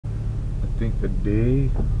think a day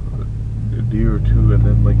or two, and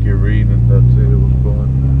then like it rained and that's it. It was gone.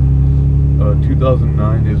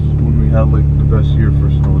 2009 is when we had like the best year for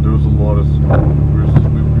snow. There was a lot of snow. We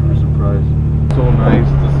were surprised. So nice.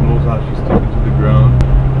 The snow's actually sticking to the ground.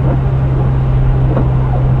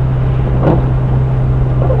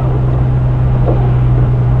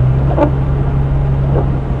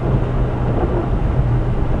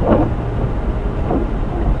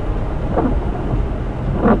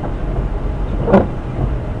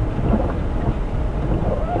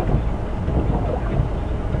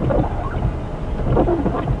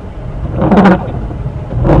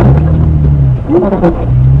 Look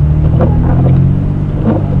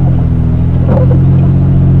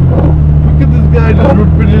at this guy just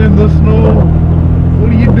ripping it in the snow. What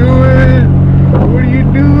are you doing? What are you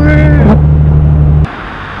doing?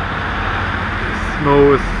 The snow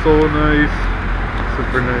is so nice.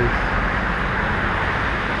 Super nice.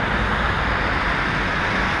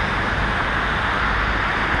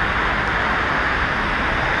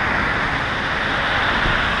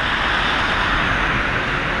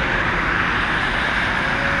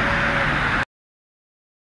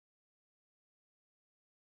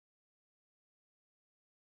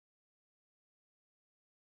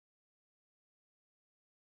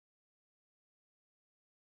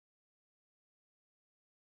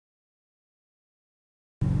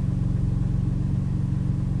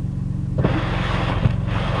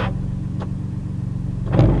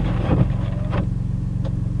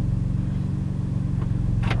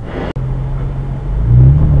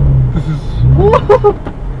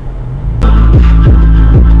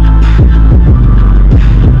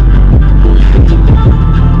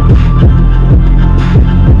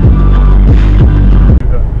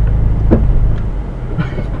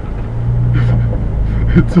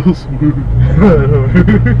 It's so smooth.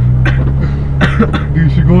 Dude, you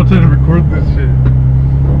should go outside and record this shit.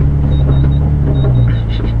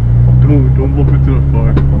 Don't bump into the car.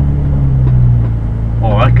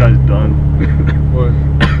 Oh, that guy's done. What?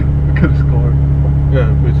 Look at his car.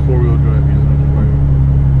 Yeah, it's 4-wheel drive. He doesn't have to drive.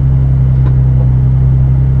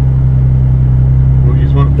 Well,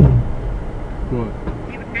 he's one. Oh. What?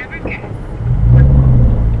 You would never guess.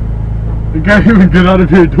 You can't even get out of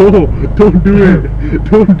here. Don't do it.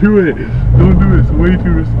 Don't do it. Don't do it. It's way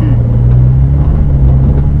too risky.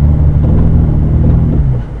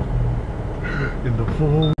 In the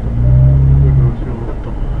fall.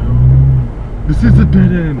 This is a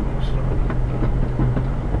dead end.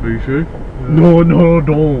 Are you sure? Yeah. No,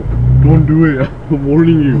 don't do it. I'm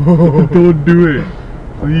warning you. Don't do it.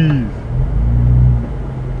 Please.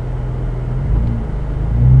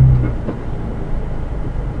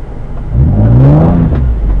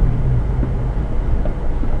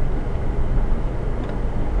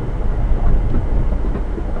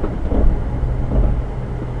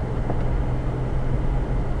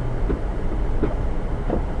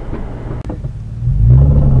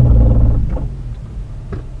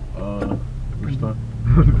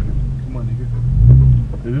 Come on, nigga.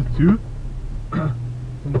 Is this 2? Come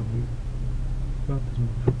on, dude. Stop this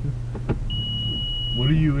motherfucker. What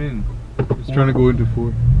are you in? Just trying to go into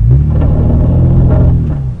 4.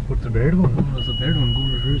 What's the bad one? Oh, that's a bad one. Go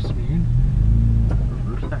reverse, man.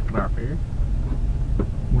 Reverse that crap here.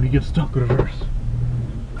 When you get stuck, reverse.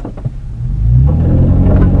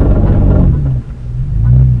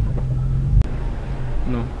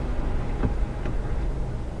 No.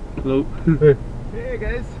 Hello. Hey. Hey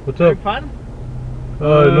guys. What's up? Having fun?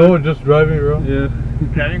 No, just driving around. Yeah.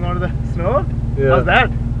 Driving on the snow? Yeah. How's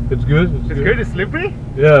that? It's good. It's good. It's slippery?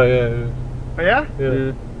 Yeah. Oh yeah?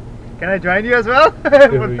 Yeah. Can I join you as well?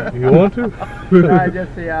 If you want to? I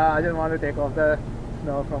just want to take off the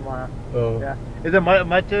snow from yeah. Is there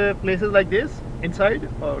much places like this inside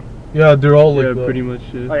or? Yeah, they're all like that. Pretty much.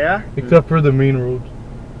 Oh yeah? Except for the main roads.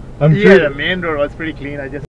 I'm sure the main road was pretty clean. I just